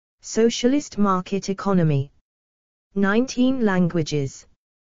Socialist market economy. 19 languages.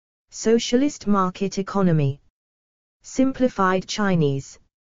 Socialist market economy. Simplified Chinese.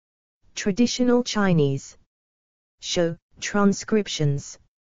 Traditional Chinese. Show, transcriptions.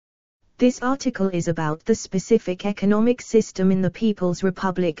 This article is about the specific economic system in the People's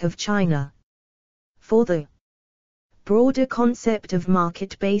Republic of China. For the broader concept of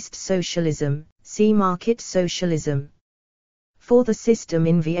market-based socialism, see market socialism. For the system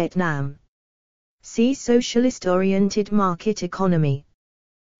in Vietnam, see socialist-oriented market economy.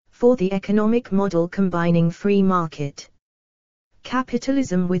 For the economic model combining free market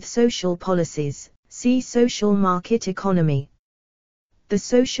capitalism with social policies, see social market economy. The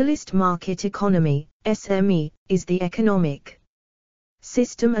socialist market economy, SME, is the economic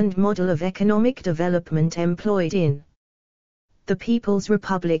system and model of economic development employed in the People's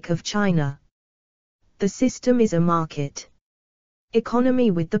Republic of China. The system is a market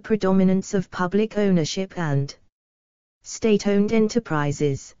economy with the predominance of public ownership and state-owned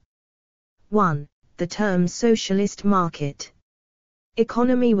enterprises. 1. The term socialist market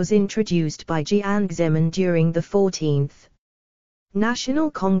economy was introduced by Jiang Zemin during the 14th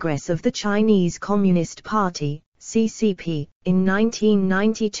National Congress of the Chinese Communist Party, CCP, in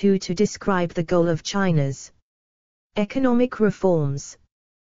 1992 to describe the goal of China's economic reforms.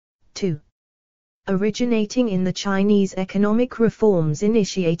 2. Originating in the Chinese economic reforms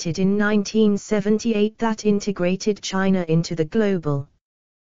initiated in 1978 that integrated China into the global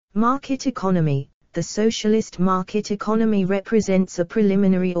market economy, the socialist market economy represents a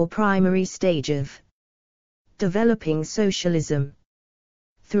preliminary or primary stage of developing socialism.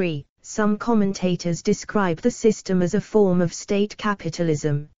 3. Some commentators describe the system as a form of state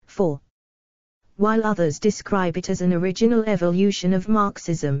capitalism. 4. While others describe it as an original evolution of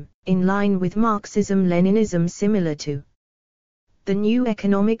Marxism, in line with Marxism-Leninism similar to the new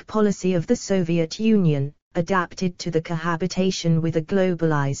economic policy of the Soviet Union, adapted to the cohabitation with a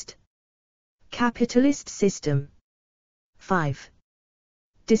globalized capitalist system. 5.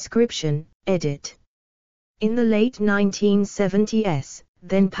 Description, edit. In the late 1970s,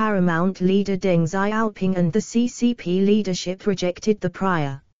 then Paramount leader Deng Xiaoping and the CCP leadership rejected the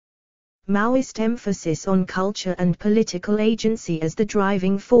prior Maoist emphasis on culture and political agency as the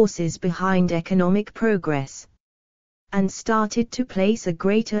driving forces behind economic progress, and started to place a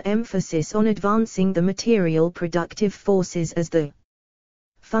greater emphasis on advancing the material productive forces as the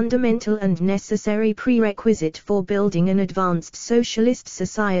fundamental and necessary prerequisite for building an advanced socialist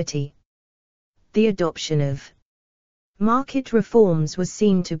society. The adoption of market reforms was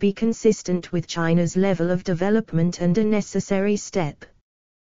seen to be consistent with China's level of development and a necessary step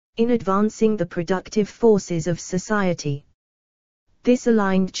in advancing the productive forces of society. This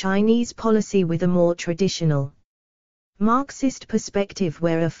aligned Chinese policy with a more traditional Marxist perspective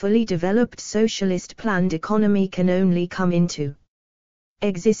where a fully developed socialist planned economy can only come into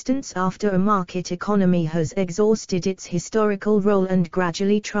existence after a market economy has exhausted its historical role and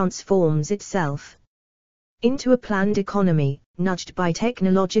gradually transforms itself into a planned economy, nudged by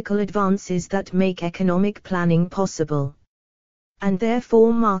technological advances that make economic planning possible, and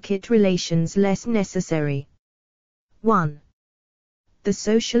therefore market relations less necessary. 1. The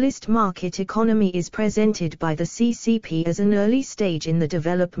socialist market economy is presented by the CCP as an early stage in the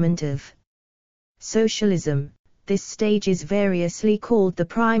development of socialism. This stage is variously called the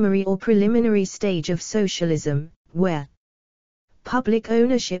primary or preliminary stage of socialism, where public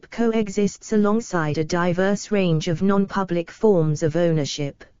ownership coexists alongside a diverse range of non-public forms of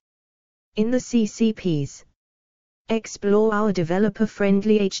ownership. In the CCP's Explore our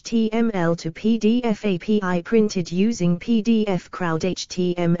developer-friendly HTML to PDF API printed using PDF Crowd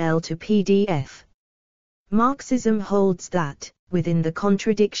HTML to PDF. Marxism holds that, within the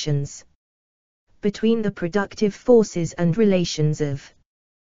contradictions between the productive forces and relations of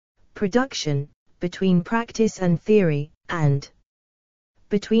production, between practice and theory, and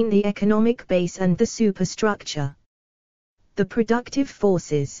between the economic base and the superstructure, the productive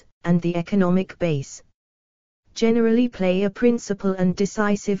forces, and the economic base generally play a principal and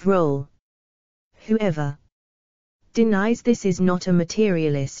decisive role. Whoever denies this is not a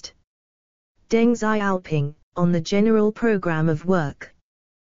materialist. Deng Xiaoping, on the General Program of Work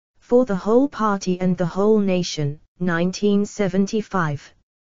for the Whole Party and the Whole Nation, 1975.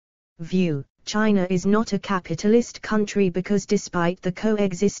 View: China is not a capitalist country because despite the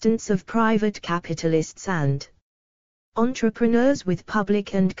coexistence of private capitalists and entrepreneurs with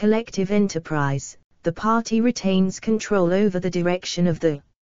public and collective enterprise, the party retains control over the direction of the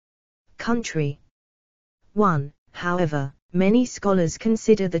country. 1. However, many scholars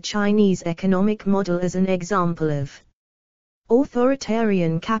consider the Chinese economic model as an example of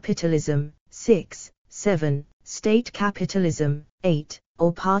Authoritarian capitalism, 6, 7, state capitalism, 8,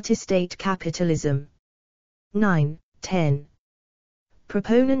 or party-state capitalism. 9, 10.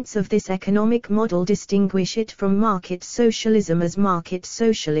 Proponents of this economic model distinguish it from market socialism, as market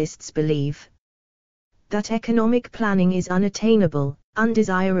socialists believe that economic planning is unattainable,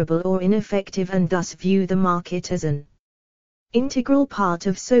 undesirable or ineffective, and thus view the market as an integral part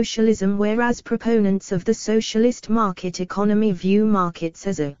of socialism, whereas proponents of the socialist market economy view markets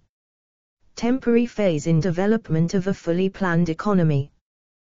as a temporary phase in development of a fully planned economy.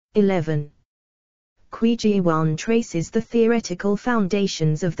 11. Qui Jiwan traces the theoretical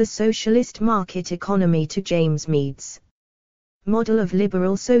foundations of the socialist market economy to James Mead's model of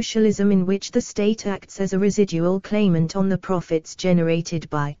liberal socialism, in which the state acts as a residual claimant on the profits generated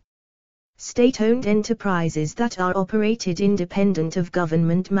by state-owned enterprises that are operated independent of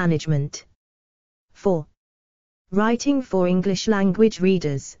government management. 4. Writing for English-language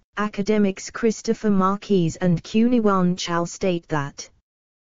readers, academics Christopher Marquise and Kuniwan Chow state that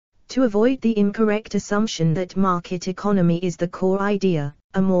to avoid the incorrect assumption that market economy is the core idea,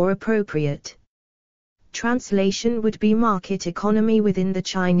 a more appropriate translation would be market economy within the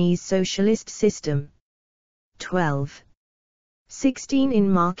Chinese socialist system. 12. 16.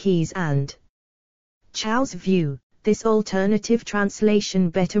 In Marquise and Chow's view, this alternative translation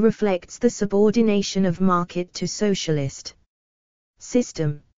better reflects the subordination of market to socialist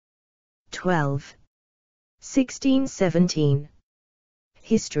system. 12. 16. 17.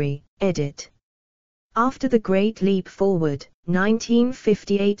 History, edit. After the Great Leap Forward,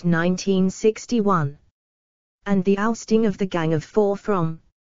 1958-1961, and the ousting of the Gang of Four from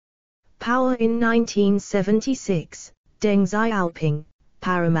power in 1976, Deng Xiaoping,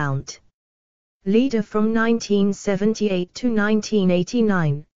 paramount leader from 1978 to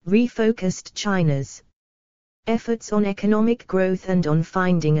 1989, refocused China's efforts on economic growth and on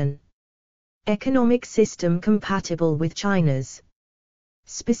finding an economic system compatible with China's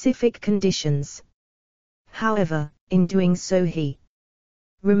specific conditions. However, in doing so he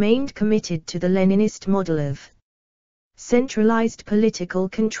remained committed to the Leninist model of centralized political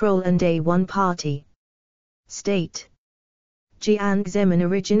control and a one-party state. Jiang Zemin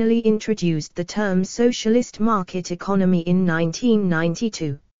originally introduced the term socialist market economy in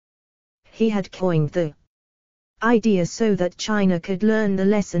 1992. He had coined the idea so that China could learn the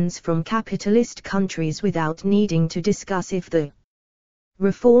lessons from capitalist countries without needing to discuss if the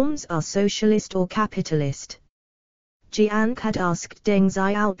reforms are socialist or capitalist. Jiang had asked Deng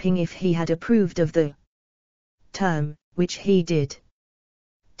Xiaoping if he had approved of the term, which he did.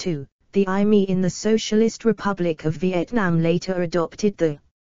 2. The IME in the Socialist Republic of Vietnam later adopted the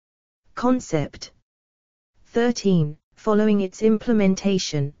concept. 13. Following its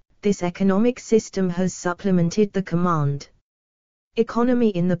implementation, this economic system has supplemented the command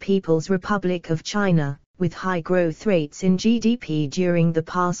economy in the People's Republic of China, with high growth rates in GDP during the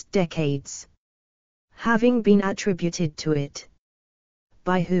past decades having been attributed to it.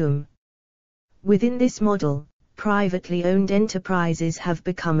 By whom? Within this model, privately owned enterprises have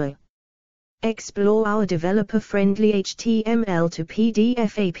become a explore our developer-friendly HTML to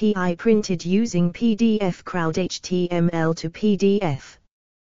PDF API printed using PDF Crowd HTML to PDF.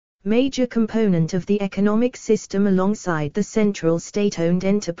 Major component of the economic system alongside the central state-owned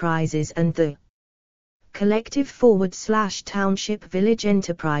enterprises and the collective/township village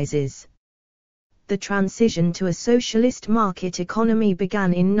enterprises. The transition to a socialist market economy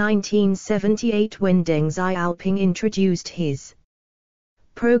began in 1978 when Deng Xiaoping introduced his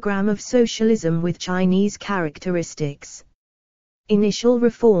program of socialism with Chinese characteristics. Initial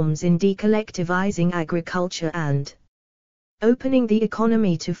reforms in decollectivizing agriculture and opening the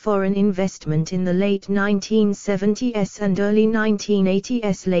economy to foreign investment in the late 1970s and early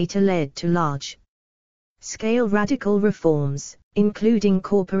 1980s later led to large-scale radical reforms, including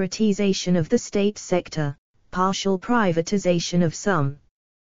corporatization of the state sector, partial privatization of some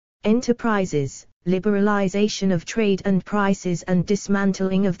enterprises, liberalization of trade and prices, and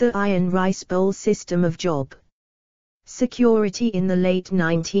dismantling of the iron rice bowl system of job security in the late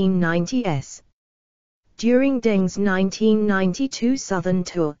 1990s. During Deng's 1992 Southern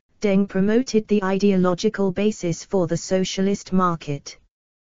Tour, Deng promoted the ideological basis for the socialist market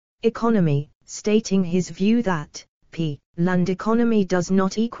economy, stating his view that land economy does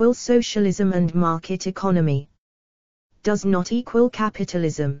not equal socialism and market economy does not equal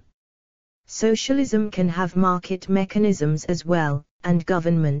capitalism. Socialism can have market mechanisms as well, and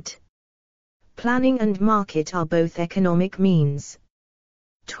government planning and market are both economic means.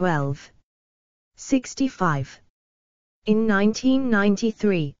 12. 65. In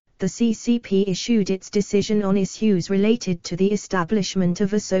 1993, the CCP issued its decision on issues related to the establishment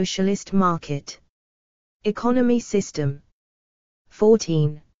of a socialist market economy system.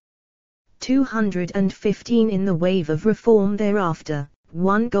 14. 215. In the wave of reform thereafter,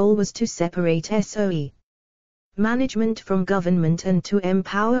 one goal was to separate SOE management from government and to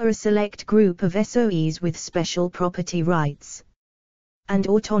empower a select group of SOEs with special property rights and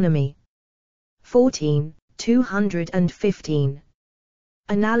autonomy. 14. 215.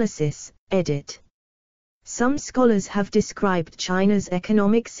 Analysis, edit. Some scholars have described China's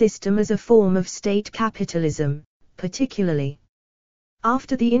economic system as a form of state capitalism, particularly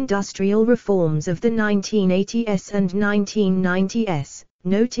after the industrial reforms of the 1980s and 1990s,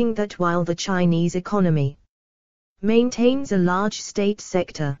 noting that while the Chinese economy maintains a large state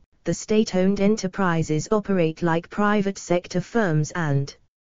sector, the state-owned enterprises operate like private sector firms and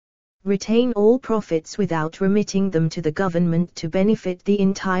retain all profits without remitting them to the government to benefit the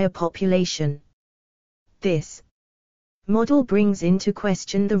entire population. This model brings into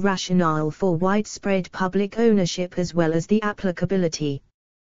question the rationale for widespread public ownership as well as the applicability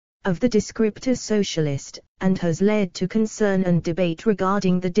of the descriptor socialist, and has led to concern and debate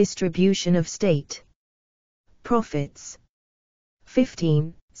regarding the distribution of state profits.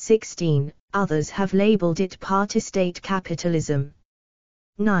 15, 16. Others have labeled it party-state capitalism.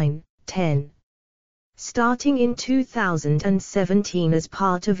 9, 10. Starting in 2017 as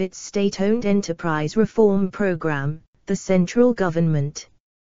part of its state-owned enterprise reform program, the central government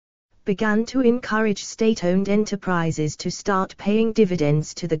began to encourage state-owned enterprises to start paying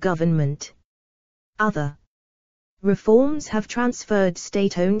dividends to the government. Other reforms have transferred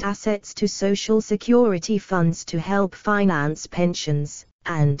state-owned assets to social security funds to help finance pensions,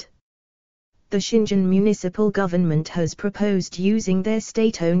 and the Shenzhen municipal government has proposed using their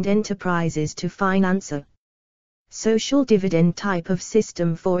state-owned enterprises to finance a social dividend type of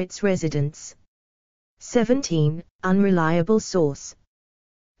system for its residents. 17. Unreliable source.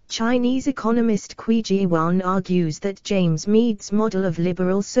 Chinese economist Qui Jiwan argues that James Mead's model of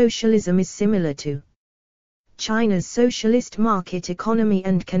liberal socialism is similar to China's socialist market economy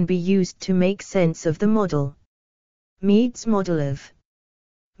and can be used to make sense of the model. Mead's model of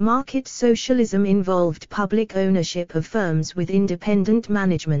market socialism involved public ownership of firms with independent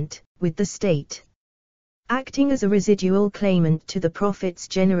management, with the state acting as a residual claimant to the profits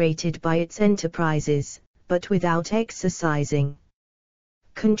generated by its enterprises, but without exercising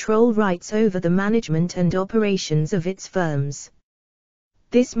control rights over the management and operations of its firms.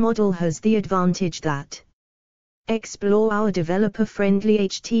 This model has the advantage that explore our developer-friendly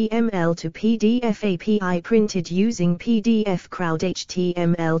HTML to PDF API printed using PDF Crowd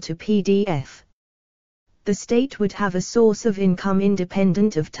HTML to PDF. The state would have a source of income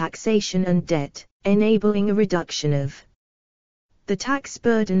independent of taxation and debt, enabling a reduction of the tax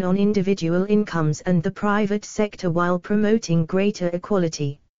burden on individual incomes and the private sector while promoting greater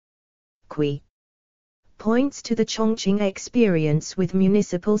equality. Qui points to the Chongqing experience with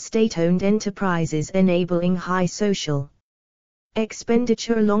municipal state-owned enterprises enabling high social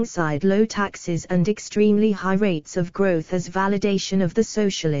expenditure alongside low taxes and extremely high rates of growth as validation of the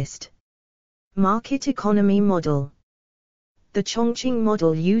socialist market economy model. The Chongqing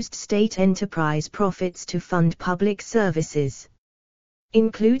model used state enterprise profits to fund public services,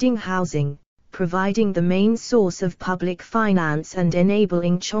 including housing, providing the main source of public finance and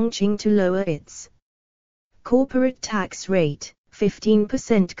enabling Chongqing to lower its corporate tax rate,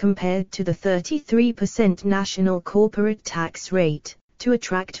 15% compared to the 33% national corporate tax rate, to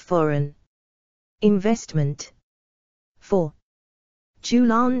attract foreign investment. 4.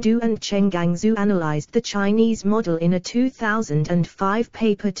 Zhu Du and Cheng Gangzhu analyzed the Chinese model in a 2005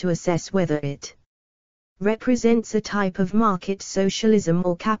 paper to assess whether it represents a type of market socialism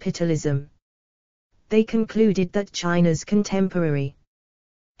or capitalism. They concluded that China's contemporary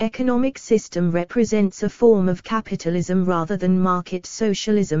economic system represents a form of capitalism rather than market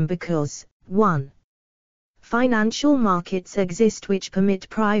socialism because, 1. Financial markets exist which permit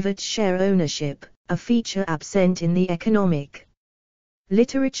private share ownership, a feature absent in the economic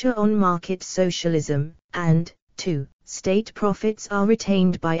literature on market socialism, and, 2. State profits are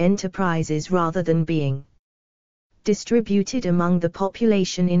retained by enterprises rather than being distributed among the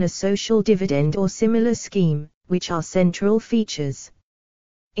population in a social dividend or similar scheme, which are central features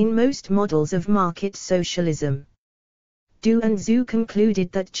in most models of market socialism. Du and Zhu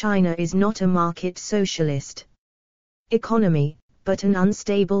concluded that China is not a market socialist economy, but an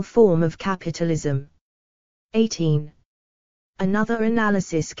unstable form of capitalism. 18. Another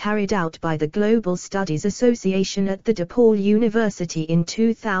analysis carried out by the Global Studies Association at the DePaul University in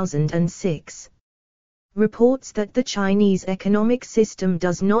 2006 reports that the Chinese economic system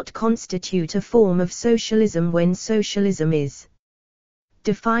does not constitute a form of socialism when socialism is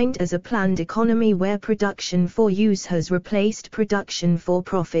defined as a planned economy where production for use has replaced production for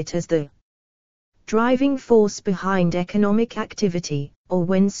profit as the driving force behind economic activity, or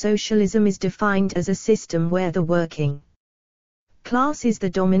when socialism is defined as a system where the working class is the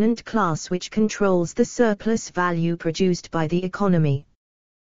dominant class which controls the surplus value produced by the economy.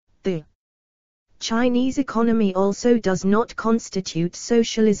 The Chinese economy also does not constitute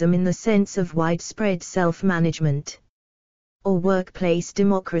socialism in the sense of widespread self-management or workplace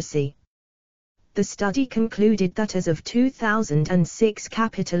democracy. The study concluded that as of 2006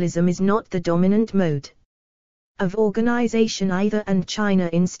 capitalism is not the dominant mode of organization either, and China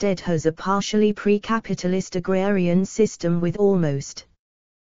instead has a partially pre-capitalist agrarian system with almost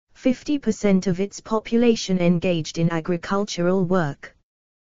 50% of its population engaged in agricultural work.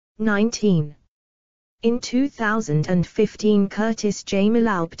 19. In 2015 Curtis J.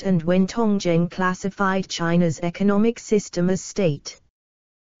 Millaupt and Wen Tongzheng classified China's economic system as state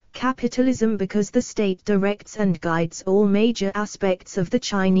capitalism because the state directs and guides all major aspects of the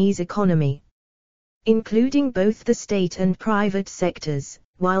Chinese economy, including both the state and private sectors,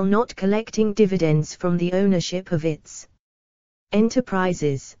 while not collecting dividends from the ownership of its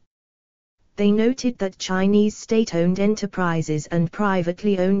enterprises. They noted that Chinese state-owned enterprises and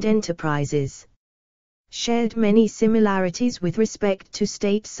privately owned enterprises shared many similarities with respect to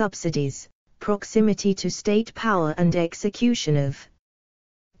state subsidies, proximity to state power and execution of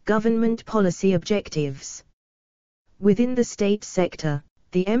government policy objectives. Within the state sector,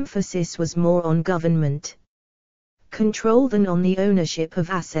 the emphasis was more on government control than on the ownership of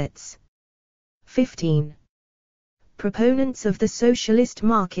assets. 15. Proponents of the socialist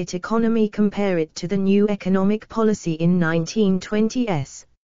market economy compare it to the new economic policy in 1920s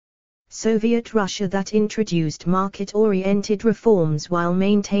Soviet Russia that introduced market-oriented reforms while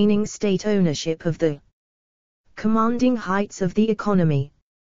maintaining state ownership of the commanding heights of the economy.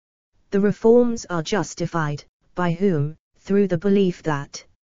 The reforms are justified, by whom? Through the belief that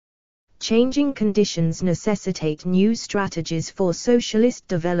changing conditions necessitate new strategies for socialist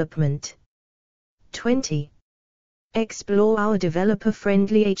development. 20. Explore our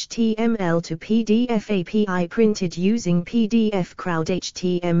developer-friendly HTML to PDF API printed using PDF Crowd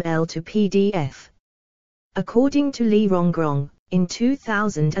HTML to PDF. According to Li Rongrong, in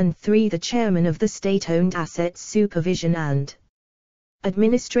 2003 the chairman of the State-Owned Assets Supervision and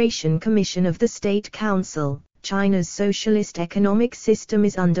Administration Commission of the State Council, China's socialist economic system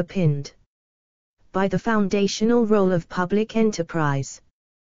is underpinned by the foundational role of public enterprise.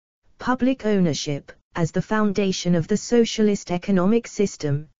 Public ownership, as the foundation of the socialist economic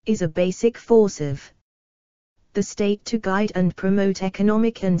system, is a basic force of the state to guide and promote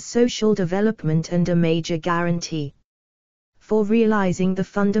economic and social development and a major guarantee for realizing the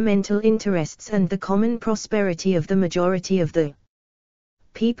fundamental interests and the common prosperity of the majority of the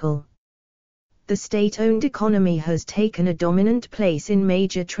people. The state-owned economy has taken a dominant place in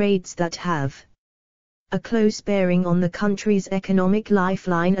major trades that have a close bearing on the country's economic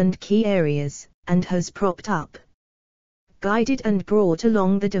lifeline and key areas, and has propped up, guided and brought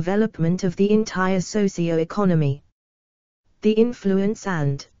along the development of the entire socio-economy. The influence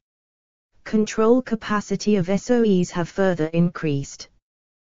and control capacity of SOEs have further increased.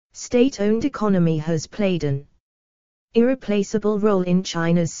 State-owned economy has played an irreplaceable role in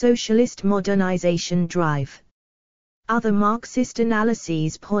China's socialist modernization drive. Other Marxist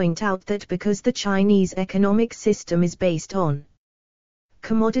analyses point out that because the Chinese economic system is based on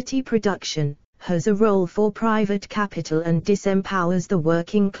commodity production, has a role for private capital and disempowers the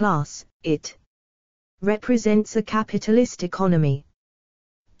working class, it represents a capitalist economy.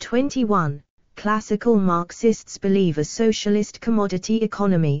 21. Classical Marxists believe a socialist commodity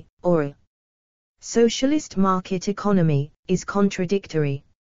economy, or a socialist market economy, is contradictory.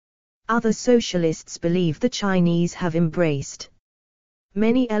 Other socialists believe the Chinese have embraced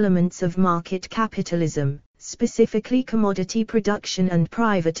many elements of market capitalism, specifically commodity production and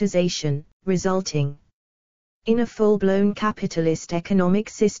privatization, resulting in a full-blown capitalist economic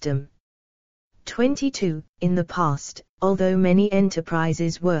system. 22. In the past, although many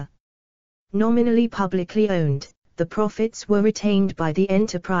enterprises were nominally publicly owned, the profits were retained by the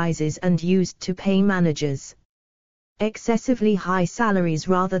enterprises and used to pay managers excessively high salaries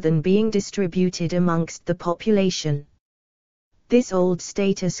rather than being distributed amongst the population. This old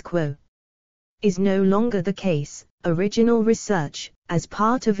status quo is no longer the case. Original research, as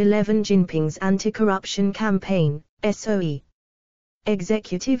part of 11 Jinping's anti-corruption campaign, SOE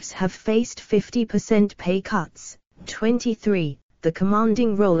executives have faced 50% pay cuts. 23. the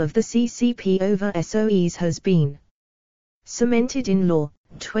commanding role of the CCP over SOEs has been cemented in law.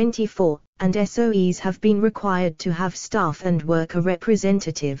 24, and SOEs have been required to have staff and worker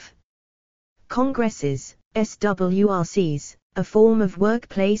representative congresses, SWRCs, a form of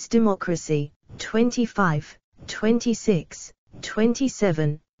workplace democracy. 25, 26,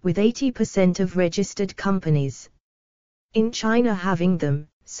 27, with 80% of registered companies in China having them,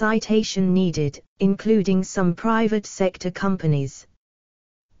 citation needed, including some private sector companies.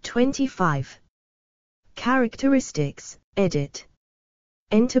 25. Characteristics, edit.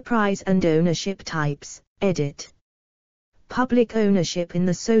 Enterprise and ownership types, edit. Public ownership in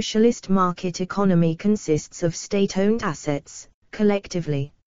the socialist market economy consists of state-owned assets,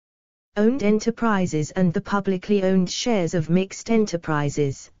 collectively owned enterprises and the publicly owned shares of mixed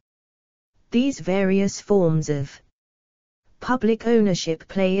enterprises. These various forms of public ownership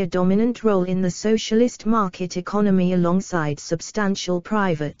play a dominant role in the socialist market economy alongside substantial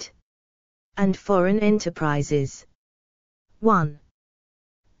private and foreign enterprises. 1.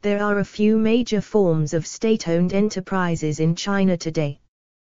 There are a few major forms of state-owned enterprises in China today.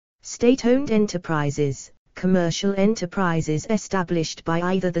 State-owned enterprises, commercial enterprises established by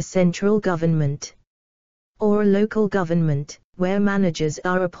either the central government or a local government, where managers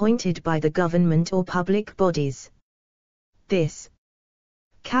are appointed by the government or public bodies. This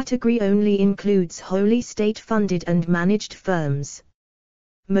category only includes wholly state-funded and managed firms.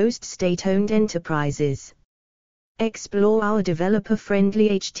 Most state-owned enterprises explore our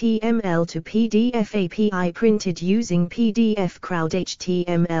developer-friendly HTML to PDF API printed using PDF Crowd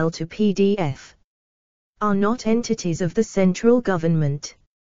HTML to PDF. Are not entities of the central government.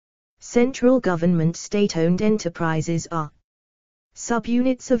 Central government state-owned enterprises are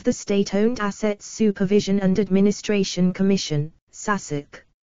subunits of the State-Owned Assets Supervision and Administration Commission, SASAC.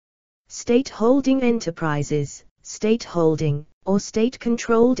 State-holding enterprises, state-holding, or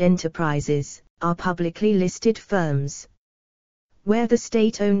state-controlled enterprises, are publicly listed firms where the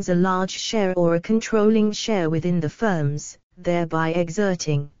state owns a large share or a controlling share within the firms, thereby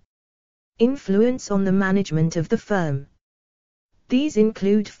exerting influence on the management of the firm. These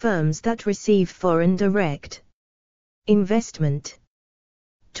include firms that receive foreign direct investment.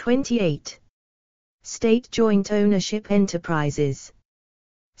 28. State joint ownership enterprises.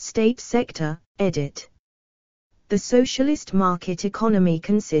 State sector, edit. The socialist market economy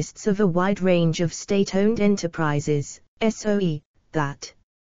consists of a wide range of state-owned enterprises, SOE, that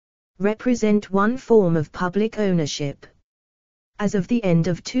represent one form of public ownership. As of the end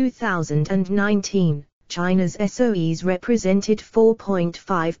of 2019, China's SOEs represented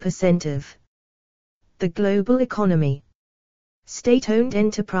 4.5% of the global economy. State-owned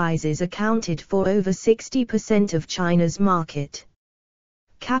enterprises accounted for over 60% of China's market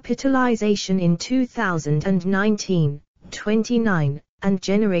capitalization in 2019, 29, and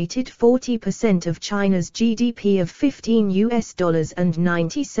generated 40% of China's GDP of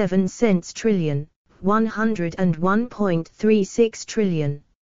 $15.97 trillion, 101.36 trillion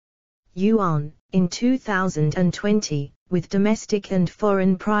yuan, in 2020, with domestic and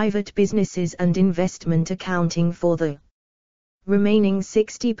foreign private businesses and investment accounting for the remaining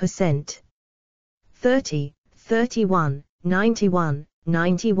 60%. 30, 31, 91,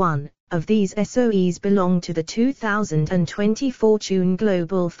 91 of these SOEs belong to the 2020 Fortune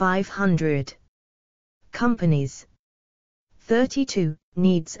Global 500 companies. 32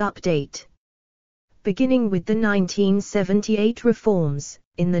 needs update. Beginning with the 1978 reforms,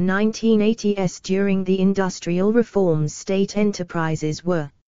 in the 1980s during the industrial reforms, state enterprises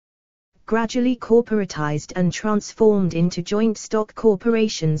were gradually corporatized and transformed into joint stock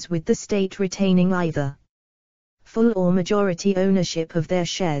corporations with the state retaining either full or majority ownership of their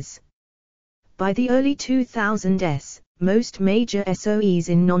shares. By the early 2000s, most major SOEs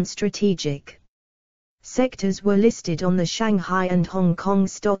in non-strategic sectors were listed on the Shanghai and Hong Kong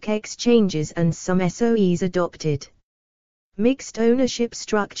stock exchanges, and some SOEs adopted mixed ownership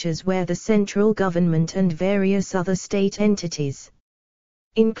structures where the central government and various other state entities,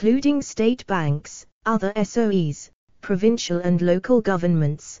 including state banks, other SOEs, provincial and local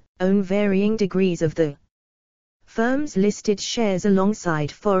governments, own varying degrees of the firm's listed shares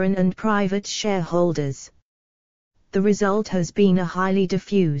alongside foreign and private shareholders. The result has been a highly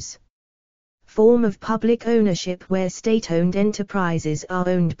diffuse form of public ownership where state-owned enterprises are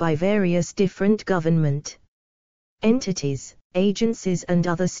owned by various different government entities, agencies and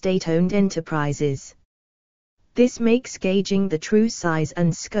other state-owned enterprises. This makes gauging the true size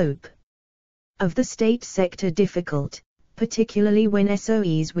and scope of the state sector difficult, particularly when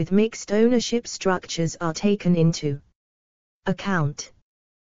SOEs with mixed ownership structures are taken into account.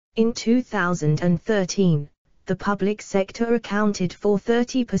 In 2013, The public sector accounted for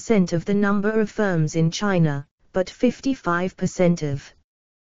 30% of the number of firms in China, but 55% of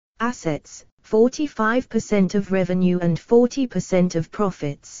assets, 45% of revenue and 40% of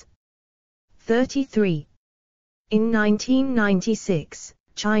profits. 33. In 1996,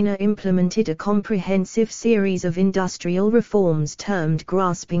 China implemented a comprehensive series of industrial reforms termed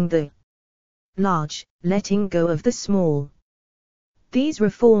grasping the large, letting go of the small. These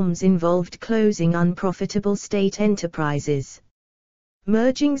reforms involved closing unprofitable state enterprises,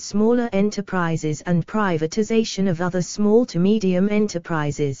 merging smaller enterprises and privatization of other small to medium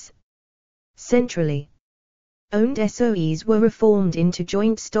enterprises. Centrally owned SOEs were reformed into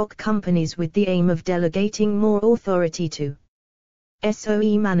joint stock companies with the aim of delegating more authority to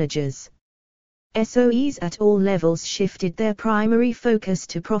SOE managers. SOEs at all levels shifted their primary focus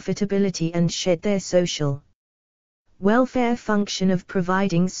to profitability and shed their social welfare function of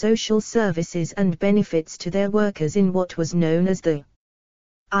providing social services and benefits to their workers in what was known as the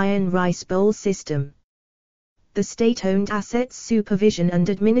Iron Rice Bowl system. The State-Owned Assets Supervision and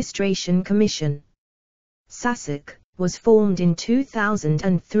Administration Commission, SASAC, was formed in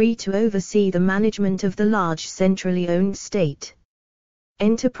 2003 to oversee the management of the large centrally owned state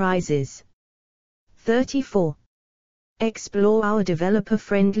enterprises. 34. Explore our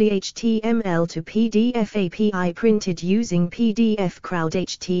developer-friendly HTML to PDF API printed using PDF Crowd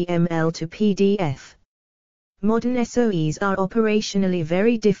HTML to PDF. Modern SOEs are operationally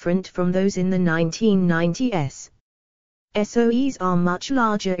very different from those in the 1990s. SOEs are much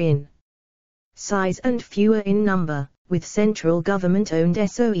larger in size and fewer in number, with central government-owned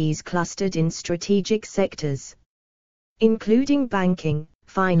SOEs clustered in strategic sectors, including banking,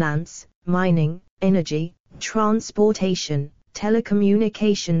 finance, mining, energy, transportation,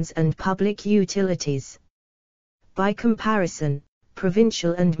 telecommunications and public utilities. By comparison,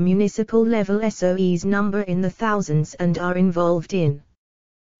 provincial and municipal level SOEs number in the thousands and are involved in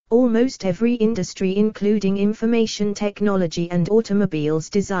almost every industry including information technology and automobiles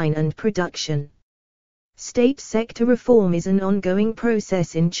design and production. State sector reform is an ongoing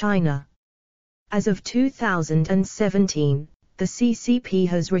process in China. As of 2017, the CCP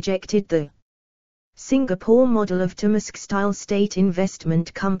has rejected the Singapore model of Tomsk-style state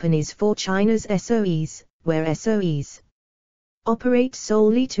investment companies for China's SOEs, where SOEs operate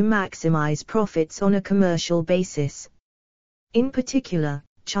solely to maximize profits on a commercial basis. In particular,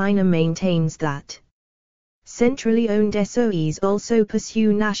 China maintains that centrally owned SOEs also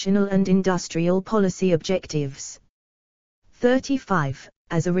pursue national and industrial policy objectives. 35.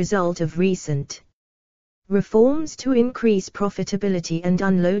 As a result of recent reforms to increase profitability and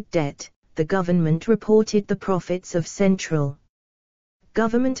unload debt, the government reported the profits of central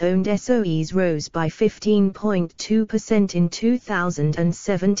government-owned SOEs rose by 15.2% in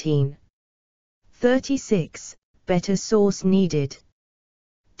 2017. 36. Better source needed.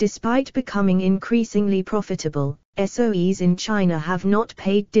 Despite becoming increasingly profitable, SOEs in China have not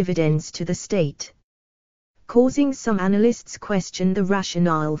paid dividends to the state, causing some analysts question the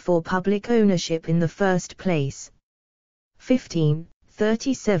rationale for public ownership in the first place. 15.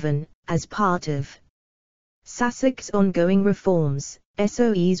 37. As part of SASAC's ongoing reforms,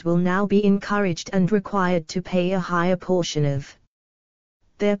 SOEs will now be encouraged and required to pay a higher portion of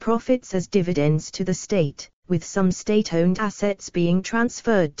their profits as dividends to the state, with some state-owned assets being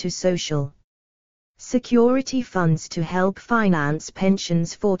transferred to social security funds to help finance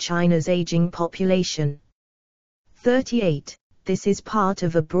pensions for China's aging population. 38. This is part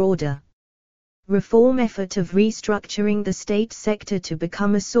of a broader reform effort of restructuring the state sector to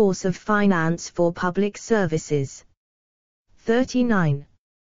become a source of finance for public services. 39.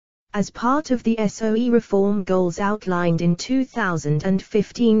 As part of the SOE reform goals outlined in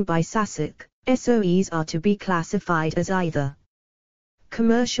 2015 by SASAC, SOEs are to be classified as either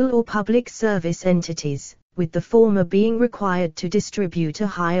commercial or public service entities, with the former being required to distribute a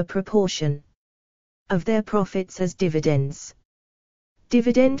higher proportion of their profits as dividends.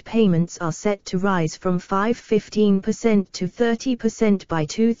 Dividend payments are set to rise from 15% to 30% by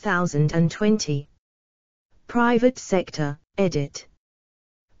 2020. Private sector, edit.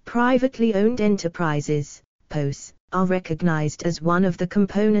 Privately owned enterprises, POS, are recognized as one of the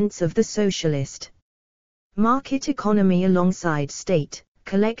components of the socialist market economy alongside state,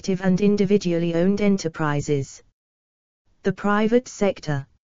 collective and individually owned enterprises. The private sector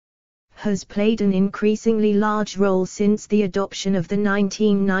has played an increasingly large role since the adoption of the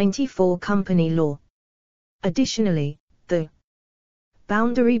 1994 Company Law. Additionally, the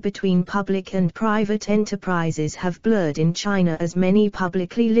boundary between public and private enterprises have blurred in China as many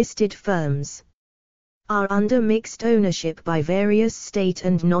publicly listed firms are under mixed ownership by various state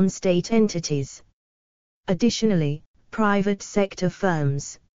and non-state entities. Additionally, private sector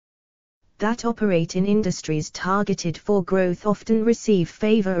firms that operate in industries targeted for growth often receive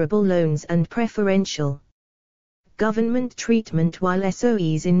favorable loans and preferential government treatment, while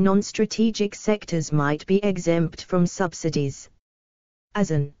SOEs in non-strategic sectors might be exempt from subsidies.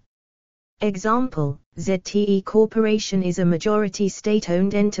 As an example, ZTE Corporation is a majority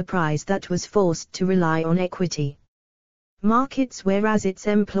state-owned enterprise that was forced to rely on equity markets, whereas its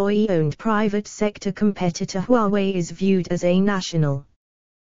employee-owned private sector competitor Huawei is viewed as a national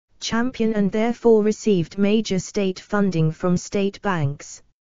champion and therefore received major state funding from state banks.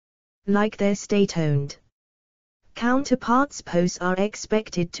 Like their state-owned counterparts, POS are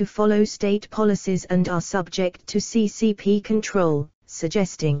expected to follow state policies and are subject to CCP control,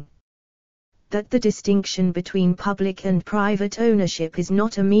 suggesting that the distinction between public and private ownership is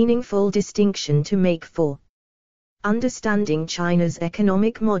not a meaningful distinction to make for understanding China's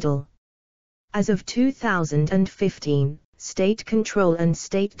economic model. As of 2015, state control and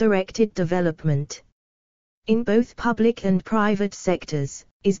state-directed development in both public and private sectors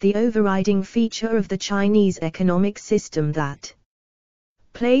is the overriding feature of the Chinese economic system that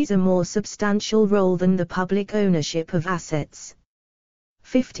plays a more substantial role than the public ownership of assets.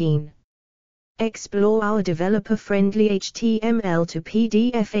 15. Explore our developer-friendly HTML to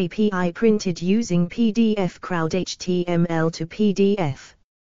PDF API printed using PDF Crowd HTML to PDF.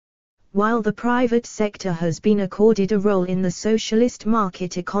 While the private sector has been accorded a role in the socialist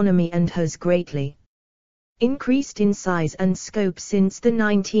market economy and has greatly increased in size and scope since the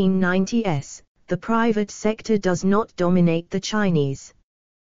 1990s, the private sector does not dominate the Chinese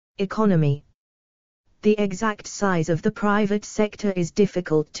economy. The exact size of the private sector is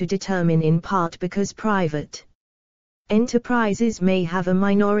difficult to determine, in part because private enterprises may have a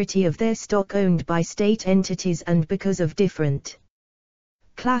minority of their stock owned by state entities and because of different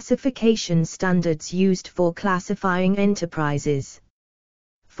classification standards used for classifying enterprises.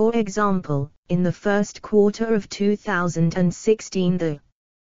 For example, in the first quarter of 2016, the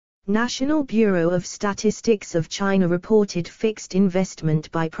National Bureau of Statistics of China reported fixed investment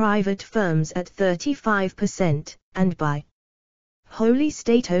by private firms at 35%, and by wholly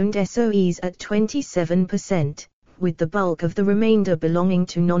state-owned SOEs at 27%, with the bulk of the remainder belonging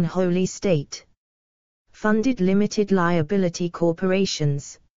to non-wholly state-funded limited liability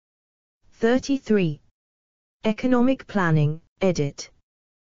corporations. 33. Economic Planning, edit.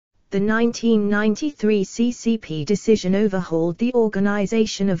 The 1993 CCP decision overhauled the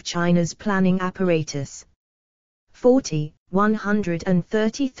organization of China's planning apparatus. 40.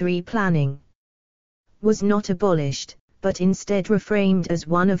 133 Planning was not abolished, but instead reframed as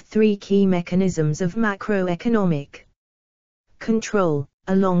one of three key mechanisms of macroeconomic control,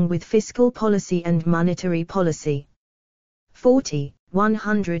 along with fiscal policy and monetary policy. 40.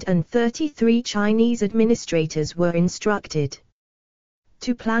 133 Chinese administrators were instructed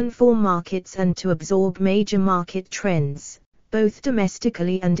to plan for markets and to absorb major market trends, both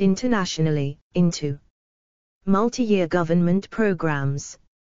domestically and internationally, into multi-year government programs.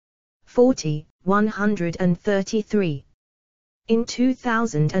 40. 133. In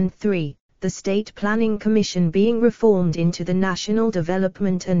 2003, the State Planning Commission being reformed into the National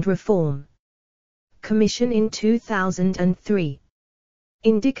Development and Reform Commission in 2003.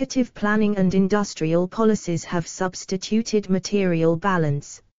 Indicative planning and industrial policies have substituted material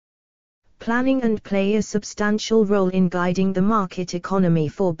balance planning and play a substantial role in guiding the market economy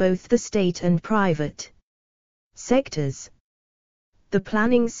for both the state and private sectors. The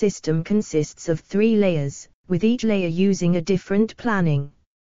planning system consists of 3 layers, with each layer using a different planning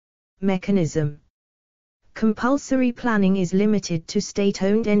mechanism. Compulsory planning is limited to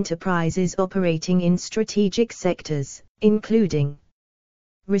state-owned enterprises operating in strategic sectors, including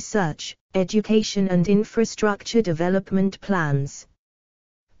research, education and infrastructure development plans.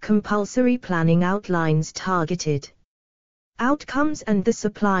 Compulsory planning outlines targeted outcomes and the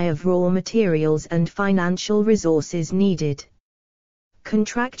supply of raw materials and financial resources needed.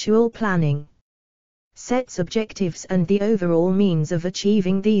 Contractual planning sets objectives and the overall means of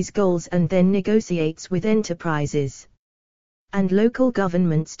achieving these goals and then negotiates with enterprises and local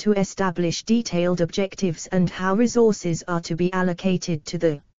governments to establish detailed objectives and how resources are to be allocated to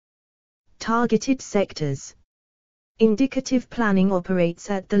the targeted sectors. Indicative planning operates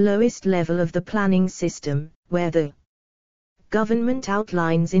at the lowest level of the planning system, where the government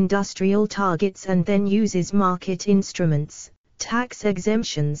outlines industrial targets and then uses market instruments, tax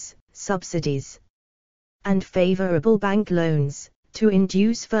exemptions, subsidies, and favorable bank loans, to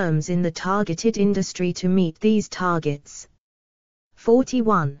induce firms in the targeted industry to meet these targets.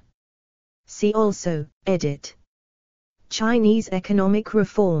 41. See also, edit. Chinese economic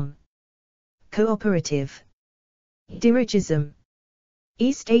reform. cooperative. Dirigism.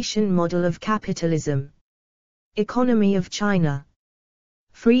 East Asian model of capitalism. Economy of China.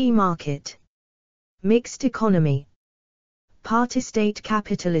 Free market. Mixed economy. Party-state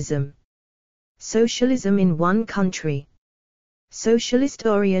capitalism. Socialism in one country.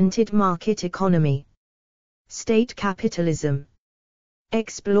 Socialist-oriented market economy. State capitalism.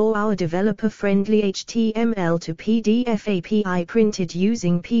 Explore our developer-friendly HTML to PDF API printed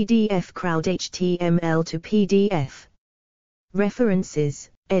using PDF Crowd HTML to PDF. References,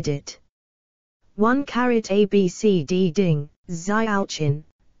 edit. 1 ABCD Ding, Xiaoqin,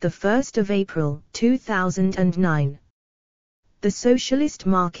 1 April 2009. The Socialist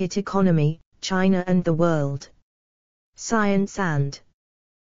Market Economy, China and the World. Science and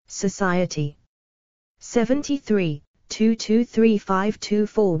Society. 73,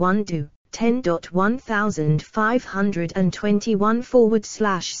 2235241 do,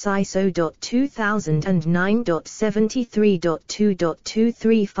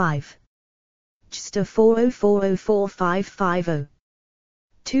 10.1521.509.73.2.235. JSTA 40404550.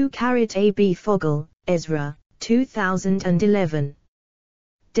 2 AB Fogel, Ezra, 2011.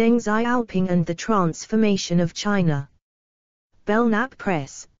 Deng Xiaoping and the Transformation of China. Belknap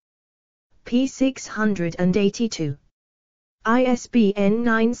Press. p. 682. ISBN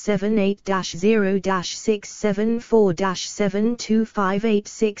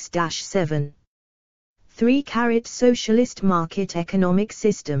 978-0-674-72586-7. 3 Socialist Market Economic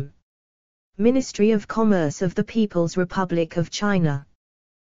System. Ministry of Commerce of the People's Republic of China.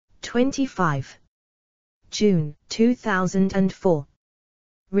 25 June 2004.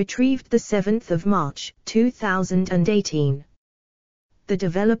 Retrieved 7 March 2018. The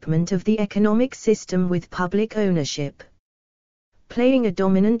development of the economic system with public ownership. Playing a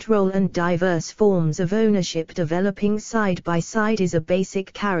dominant role and diverse forms of ownership developing side by side is a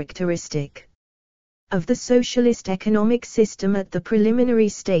basic characteristic of the socialist economic system. At the preliminary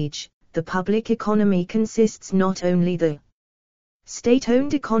stage, the public economy consists not only the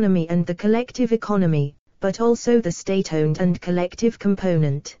state-owned economy and the collective economy, but also the state-owned and collective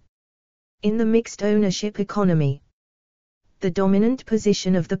component. In the mixed ownership economy, the dominant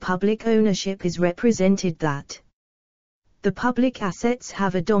position of the public ownership is represented that the public assets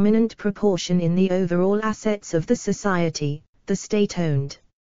have a dominant proportion in the overall assets of the society. The state-owned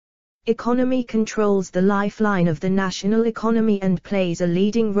economy controls the lifeline of the national economy and plays a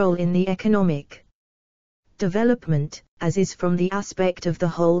leading role in the economic development, as is from the aspect of the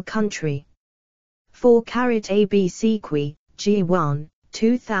whole country. 4 ABC Qui, G1,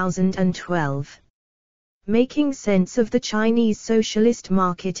 2012. Making Sense of the Chinese Socialist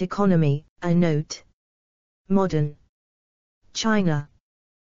Market Economy, a Note. Modern China.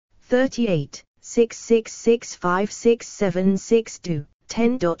 38, 6665676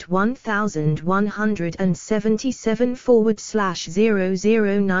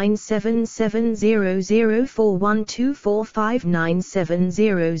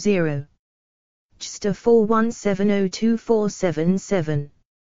 JSTA 41702477.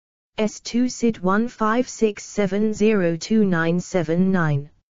 S2 SID 1567029979.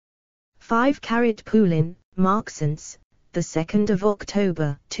 5 Poulin, Marxence, 2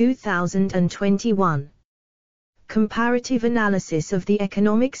 October 2021. Comparative Analysis of the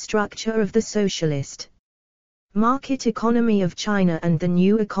Economic Structure of the Socialist Market Economy of China and the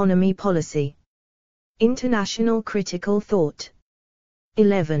New Economy Policy. International Critical Thought.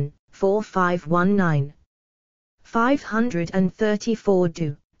 11, 4519. 534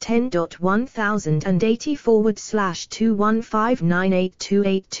 do.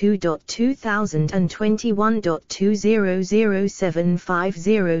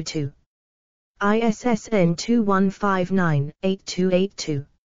 ISSN 2159-8282.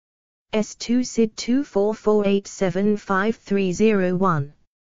 S2 SID 2448753001.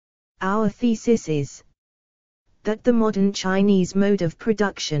 Our thesis is that the modern Chinese mode of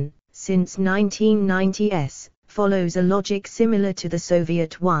production, since 1990s, follows a logic similar to the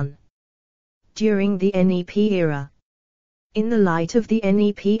Soviet one during the NEP era. In the light of the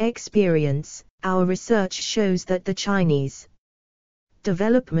NEP experience, our research shows that the Chinese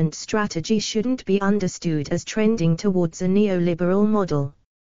development strategy shouldn't be understood as trending towards a neoliberal model.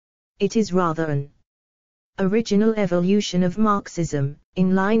 It is rather an original evolution of Marxism,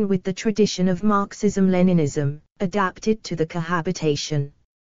 in line with the tradition of Marxism-Leninism, adapted to the cohabitation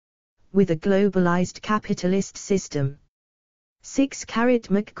with a globalized capitalist system. 6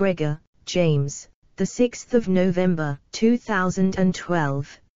 McGregor, James, 6 November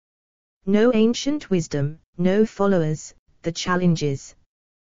 2012. No Ancient Wisdom, No Followers, The Challenges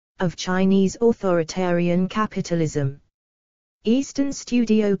of Chinese Authoritarian Capitalism. Eastern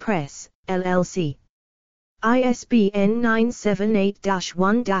Studio Press, LLC. ISBN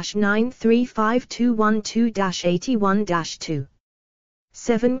 978-1-935212-81-2.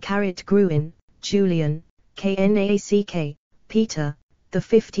 7 Gruen, Julian, Knack, Peter, the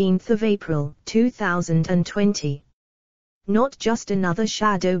 15th of April, 2020. Not just another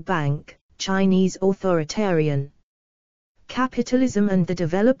shadow bank, Chinese authoritarian. Capitalism and the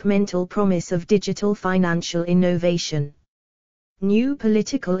developmental promise of digital financial innovation. New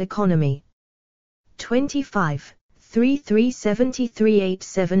political economy. 25,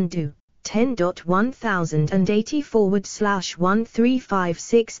 337387 do.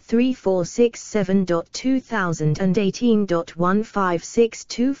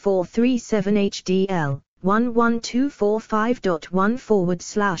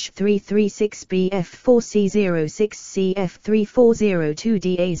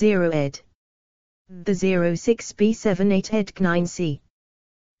 11245.1/336BF4C06CF3402DA0 ed. The 06B78 ed. 9C.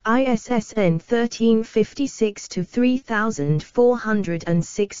 ISSN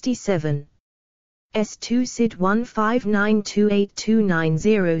 1356-3467. S2 SID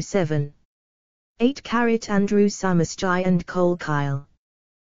 159282907. 8 Andrew Summersky and Cole Kyle.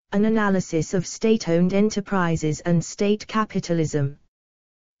 An Analysis of State-Owned Enterprises and State Capitalism.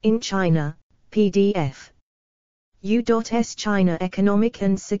 In China, PDF. U.S. China Economic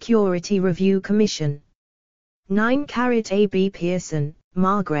and Security Review Commission. 9 A.B. Pearson,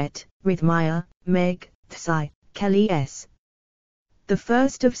 Margaret, Rithmeyer, Meg, Tsai, Kelly S. 1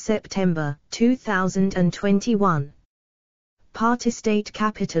 September 2021. Party-State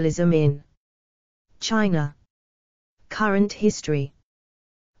Capitalism in China. Current History.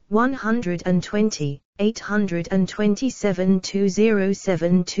 120,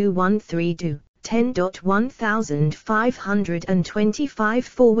 827-207-213 do.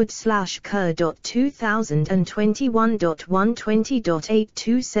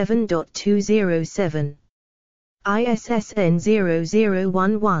 ISSN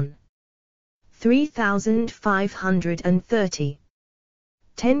 0011 3530.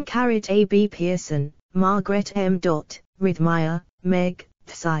 10 A.B. Pearson, Margaret M. Rithmeyer, Meg,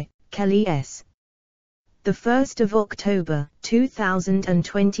 Tsai, Kelly S. 1 October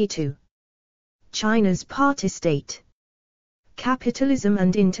 2022. China's Party-State. Capitalism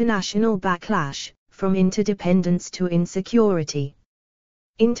and International Backlash, From Interdependence to Insecurity.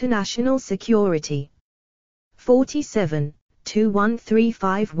 International Security. 47,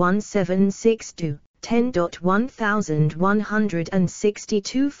 2135176 do.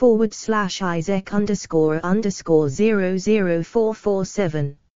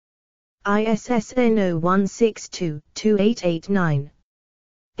 10.1062/Isaac__00447. ISSN 0162-2889.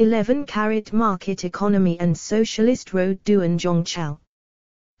 11 Market Economy and Socialist Road Duan Zhongchao.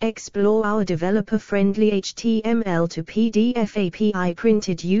 Explore our developer-friendly HTML to PDF API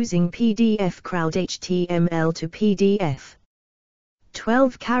printed using PDF Crowd HTML to PDF.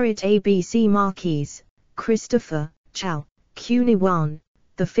 12 ABC Marquis, Christopher, Chow, Cuniwan,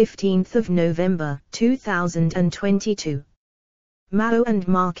 the 15th of November 2022. Mao and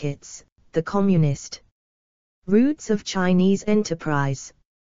Markets, the Communist Roots of Chinese Enterprise.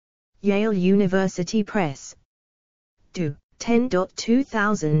 Yale University Press. Do.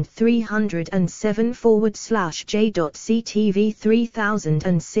 10.2307/J.CTV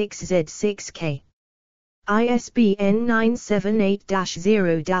 3006Z6K. ISBN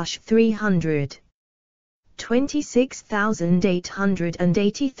 978-0-300.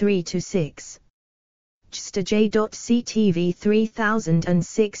 26883-6. JSTJ.CTV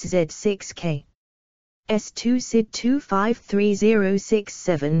 3006Z6K. S2 SID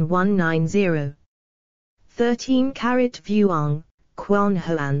 2530679190. 13 Vuong, Quan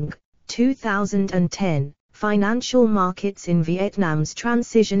Hoang, 2010, Financial Markets in Vietnam's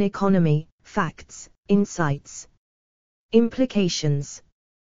Transition Economy, Facts, Insights, Implications.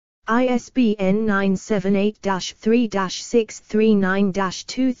 ISBN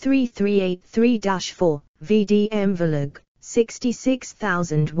 978-3-639-23383-4, VDM Verlag,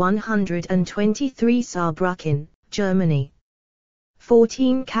 66123 Saarbrücken, Germany.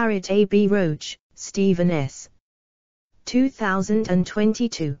 14 A.B. Roach, Stephen S.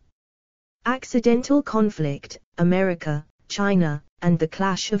 2022. Accidental Conflict, America, China, and the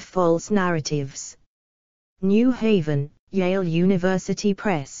Clash of False Narratives. New Haven, Yale University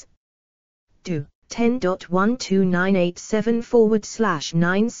Press. Do.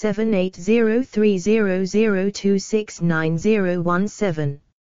 10.12987/9780300269017.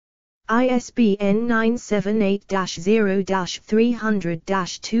 ISBN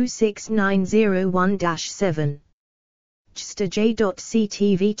 978-0-300-26901-7.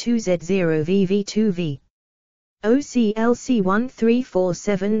 JSTJ.CTV 2Z0VV2V. OCLC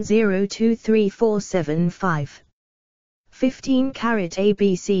 1347023475. 15 carat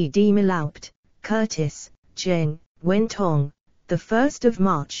ABCD Milaupt, Curtis, Jen, Wentong, 1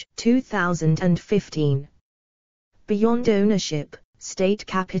 March 2015. Beyond Ownership, State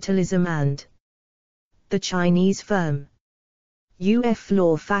Capitalism and the Chinese Firm. UF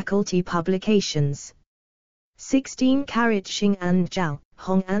Law Faculty Publications. 16 carat Xing and Zhao,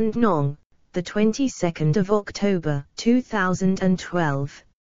 Hong and Nong, 22 October 2012.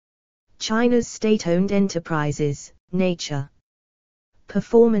 China's State-Owned Enterprises, Nature,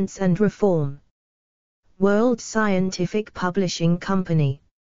 Performance and Reform. World Scientific Publishing Company.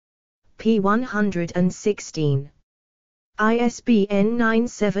 p. 116. ISBN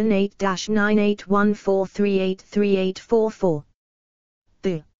 978-9814383844.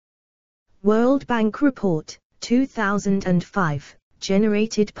 The World Bank Report, 2005,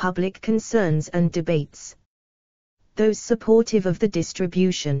 generated public concerns and debates. Those supportive of the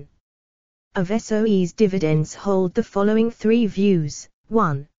distribution of SOE's dividends hold the following three views.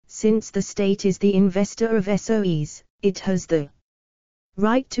 1. Since the state is the investor of SOEs, it has the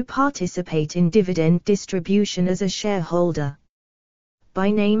right to participate in dividend distribution as a shareholder. By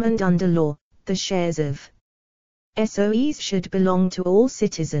name and under law, the shares of SOEs should belong to all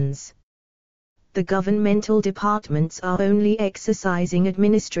citizens. The governmental departments are only exercising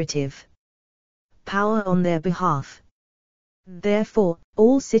administrative power on their behalf. Therefore,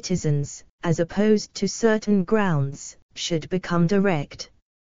 all citizens, as opposed to certain grounds, should become direct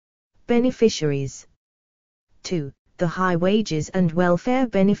beneficiaries. 2. The high wages and welfare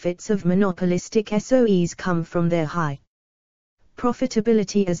benefits of monopolistic SOEs come from their high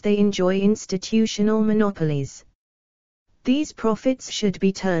profitability as they enjoy institutional monopolies. These profits should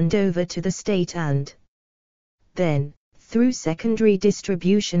be turned over to the state and then, through secondary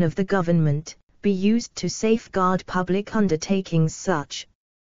distribution of the government, be used to safeguard public undertakings such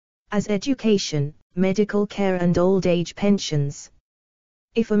as education, medical care and old age pensions.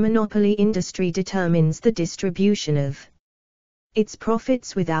 If a monopoly industry determines the distribution of its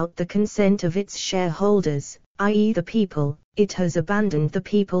profits without the consent of its shareholders, i.e. the people, it has abandoned the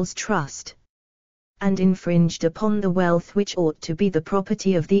people's trust and infringed upon the wealth which ought to be the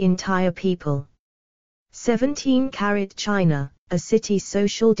property of the entire people. 17 carat China, a city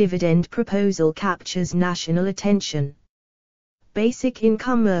social dividend proposal captures national attention. Basic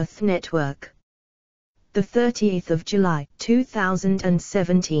Income Earth Network. 30th July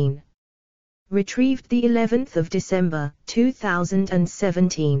 2017. Retrieved the 11th of December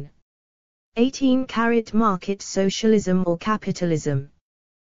 2017. 18 carat Market Socialism or Capitalism.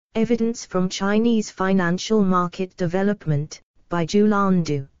 Evidence from Chinese Financial Market Development, by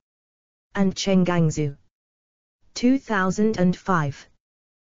Zhulandu and Chengangzhu. 2005.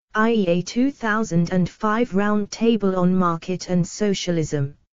 IEA 2005 Round Table on Market and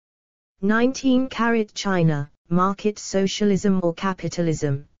Socialism. 19 carat China, Market Socialism or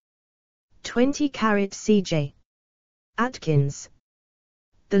Capitalism. 20 carat C.J. Atkins.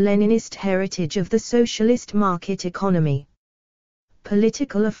 The Leninist Heritage of the Socialist Market Economy.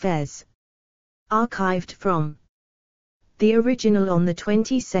 Political Affairs. Archived from the original on the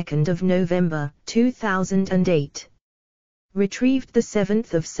 22nd of November 2008. Retrieved the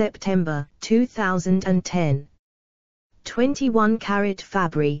 7th of September 2010. 21 carat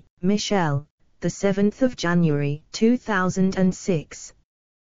Fabry, Michel, the 7th of January 2006.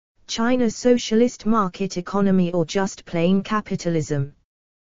 China Socialist Market Economy or Just Plain Capitalism.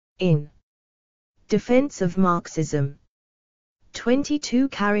 In Defense of Marxism. 22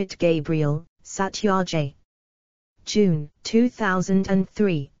 carat Gabriel, Satyajay. June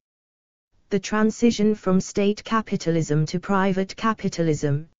 2003. The transition from state capitalism to private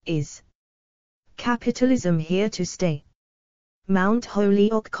capitalism, is capitalism here to stay? Mount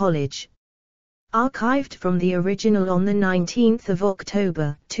Holyoke College. Archived from the original on the 19th of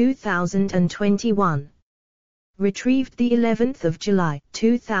October 2021. Retrieved the 11th of July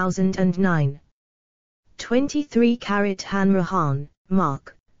 2009. 23 carat Hanrahan,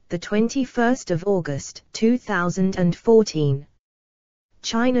 Mark, the 21st of August 2014.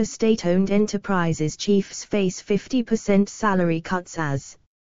 China state-owned enterprises chiefs face 50% salary cuts as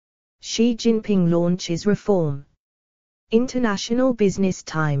Xi Jinping launches reform. International Business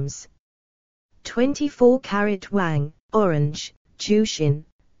Times. 24 carat Wang, Orange, Jushin,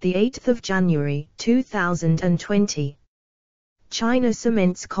 the 8th of January 2020. China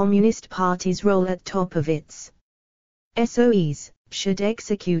cements Communist Party's role at top of its SOEs, should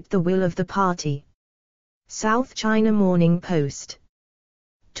execute the will of the party. South China Morning Post.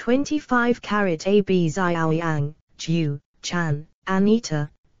 25 carat AB Xiaoyang, Zhu, Chan, Anita,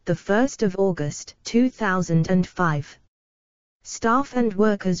 the 1st of August 2005. Staff and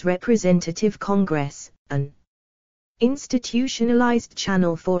Workers Representative Congress, an institutionalized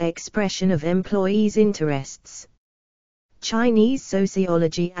channel for expression of employees' interests. Chinese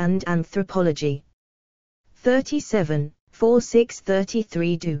Sociology and Anthropology. 37,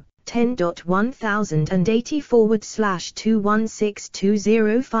 4633 do.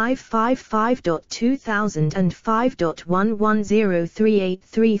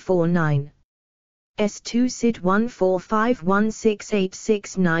 S2 SID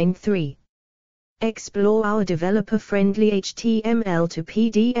 145168693. Explore our developer-friendly HTML to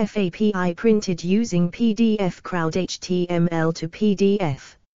PDF API printed using PDF Crowd HTML to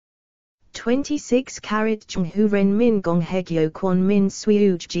PDF. 26 Carat Chunghu Ren Min Gong Hegyo Quan Min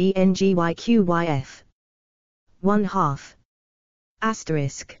Suyuj GNGYQYF. 1/2.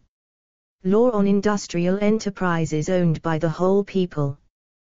 Asterisk. Law on Industrial Enterprises Owned by the Whole People.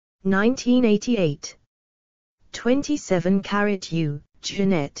 1988. 27 Carat U,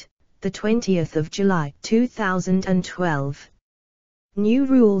 Jeanette, the 20th of July 2012. New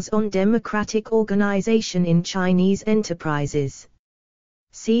Rules on Democratic Organization in Chinese Enterprises.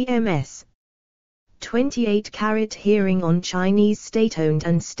 CMS. 28 Carat Hearing on Chinese State-Owned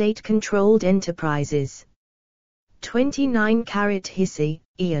and State-Controlled Enterprises. 29 Carat Hissey,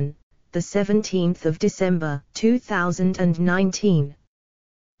 Ian, the 17th of December 2019.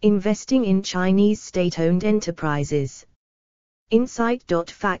 Investing in Chinese State-Owned Enterprises.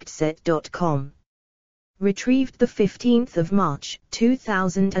 Insight.factset.com. Retrieved the 15th of March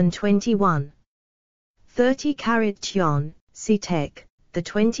 2021. 30 Carat Tian, C-Tech, the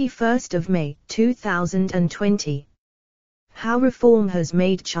 21st of May 2020. How reform has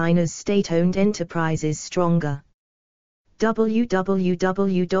made China's state-owned enterprises stronger.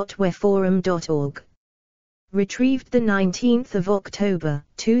 www.weforum.org. Retrieved the 19th of October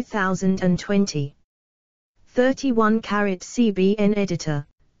 2020. 31 Carat CBN Editor,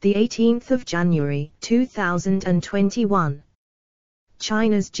 the 18th of January 2021.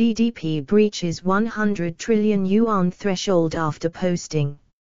 China's GDP breaches 100 trillion yuan threshold after posting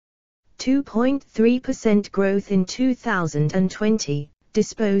 2.3% growth in 2020,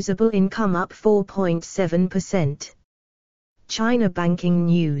 disposable income up 4.7%. China Banking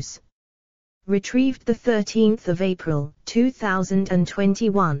News. Retrieved the 13th of April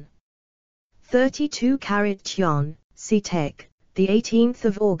 2021. 32 Carat Tian, C-Tech, the 18th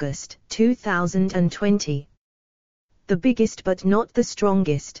of August 2020. The biggest but not the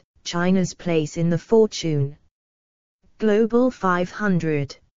strongest, China's place in the fortune. Global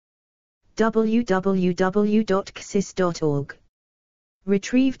 500. www.xis.org.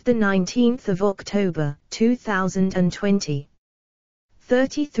 Retrieved the 19th of October 2020.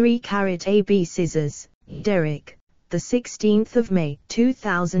 33 Carat AB Scissors, Derek, the 16th of May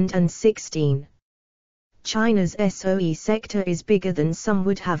 2016. China's SOE sector is bigger than some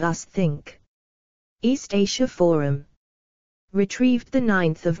would have us think. East Asia Forum. Retrieved the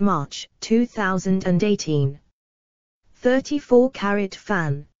 9th of March 2018. 34 Carat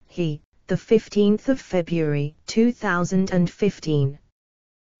Fan, he, the 15th of February 2015.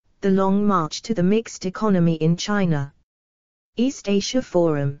 The Long March to the Mixed Economy in China. East Asia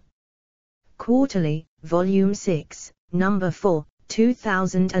Forum. Quarterly, Volume 6, Number 4,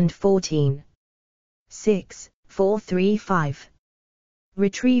 2014. 6, 435.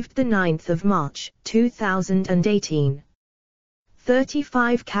 Retrieved the 9th of March 2018.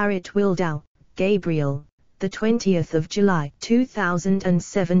 35 Carat Wildau, Gabriel, the 20th of July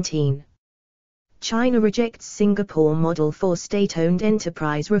 2017. China rejects Singapore model for state-owned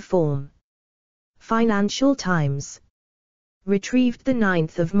enterprise reform. Financial Times. Retrieved the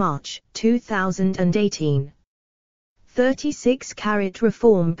 9th of March 2018. 36 Carat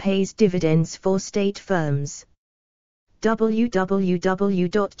Reform pays dividends for state firms.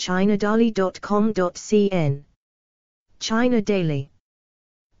 www.chinadaily.com.cn. China Daily.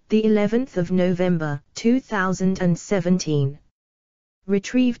 The 11th of November 2017.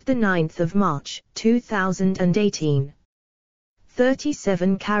 Retrieved the 9th of March 2018.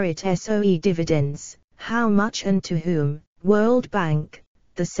 37 Carat SOE dividends, how much and to whom? World Bank,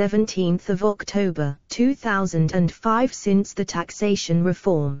 the 17th of October 2005. Since the taxation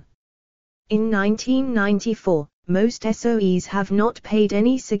reform in 1994, most SOEs have not paid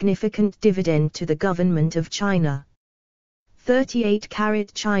any significant dividend to the government of China. 38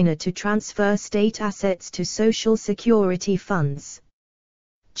 Carat China to transfer state assets to social security funds.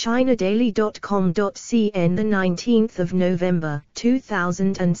 ChinaDaily.com.cn, the 19th of November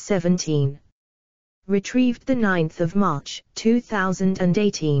 2017. Retrieved the 9th of March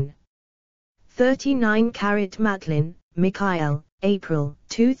 2018. 39 Carat Matlin, Mikhail, April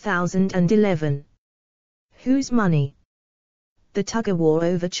 2011. Whose money? The tug-of-war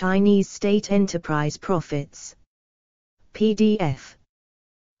over Chinese state enterprise profits. PDF.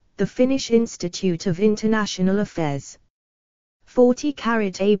 The Finnish Institute of International Affairs.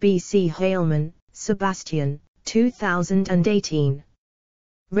 40-carat ABC Haleman, Sebastian, 2018.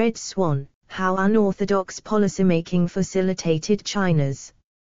 Red Swan, How Unorthodox Policymaking Facilitated China's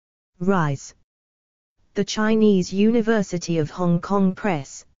Rise. The Chinese University of Hong Kong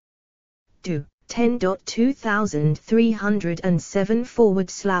Press. Do.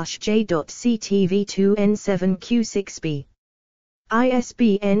 10.2307/J.CTV2N7Q6B.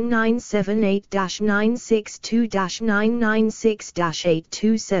 ISBN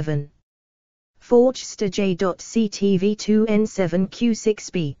 978-962-996-827. Forgster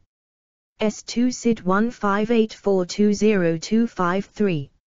J.CTV2N7Q6B. S2 SID 158420253.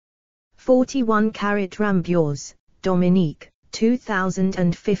 41-carat Rambiers, Dominique,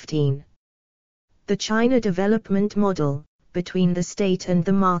 2015. The China Development Model, Between the State and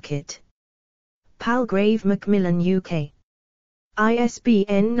the Market. Palgrave Macmillan UK.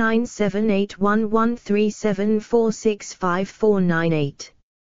 ISBN 9781137465498.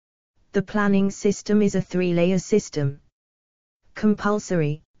 The planning system is a three-layer system.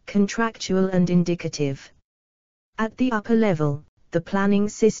 Compulsory, contractual and indicative. At the upper level, the planning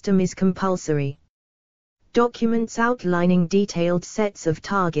system is compulsory. Documents outlining detailed sets of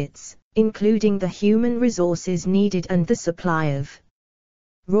targets, including the human resources needed and the supply of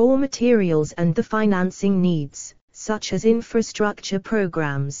raw materials and the financing needs, such as infrastructure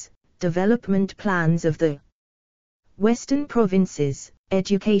programs, development plans of the Western provinces,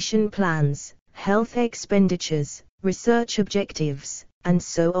 education plans, health expenditures, research objectives, and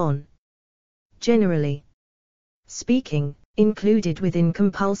so on. Generally speaking, included within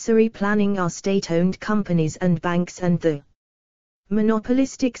compulsory planning are state-owned companies and banks and the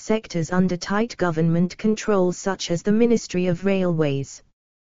monopolistic sectors under tight government control such as the Ministry of Railways.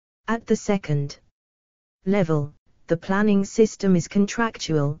 At the second level, the planning system is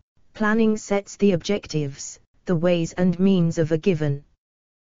contractual. Planning sets the objectives, the ways and means of a given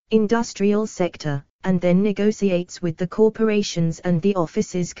industrial sector, and then negotiates with the corporations and the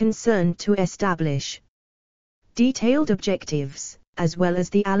offices concerned to establish detailed objectives, as well as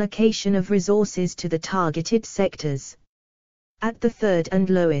the allocation of resources to the targeted sectors. At the third and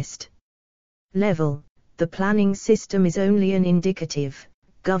lowest level, the planning system is only an indicative,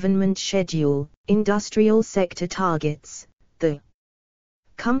 government schedule, industrial sector targets, the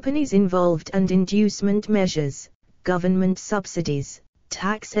companies involved and inducement measures, government subsidies,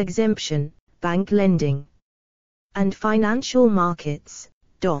 tax exemption, bank lending, and financial markets.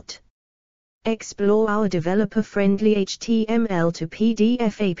 Explore our developer-friendly HTML to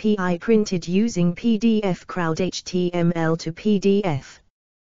PDF API printed using PDF Crowd HTML to PDF.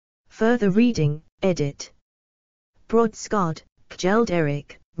 Further reading, edit. Brodskard, Kjeld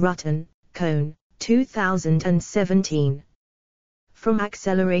Erik, Rutten, Cohn, 2017. From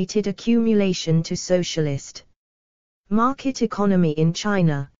Accelerated Accumulation to Socialist Market Economy in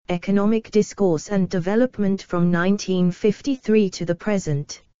China, Economic Discourse and Development from 1953 to the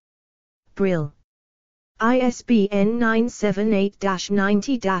Present. Brill. ISBN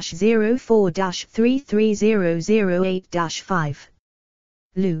 978-90-04-33008-5.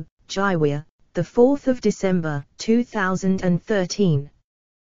 Liu, Jiwei, 4 December 2013.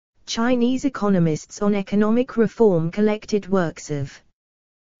 Chinese Economists on Economic Reform Collected Works of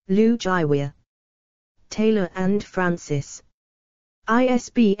Liu Jiwei. Taylor and Francis.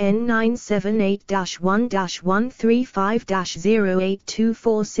 ISBN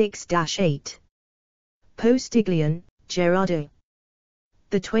 978-1-135-08246-8. Postiglione, Gerardo.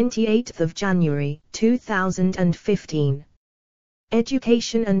 28 January 2015.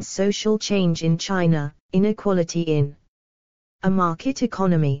 Education and Social Change in China, Inequality in a Market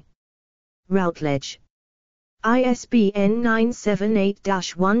Economy. Routledge. ISBN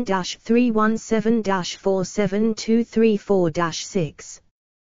 978-1-317-47234-6.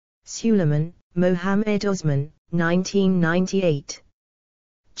 Suleiman, Mohammed Osman, 1998.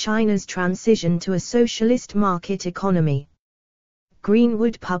 China's Transition to a Socialist Market Economy.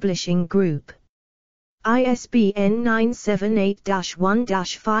 Greenwood Publishing Group. ISBN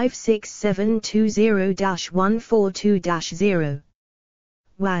 978-1-56720-142-0.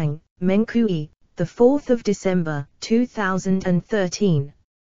 Wang, Menkui, 4 December 2013.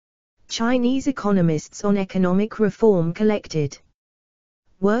 Chinese Economists on Economic Reform Collected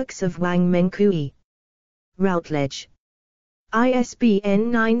Works of Wang Menkui. Routledge.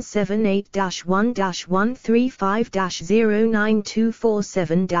 ISBN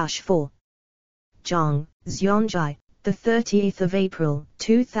 978-1-135-09247-4. Zhang, Xianzhai, the 30th of April,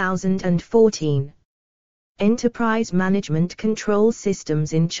 2014. Enterprise Management Control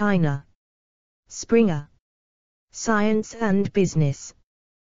Systems in China. Springer. Science and Business.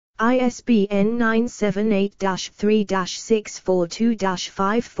 ISBN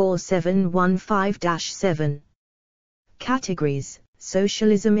 978-3-642-54715-7. Categories: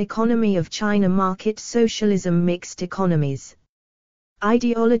 Socialism, Economy of China, Market Socialism, Mixed Economies.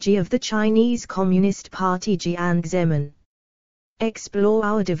 Ideology of the Chinese Communist Party, Jiang Zemin. Explore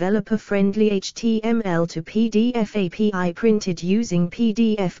our developer-friendly HTML to PDF API printed using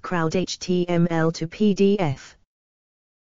PDF Crowd HTML to PDF.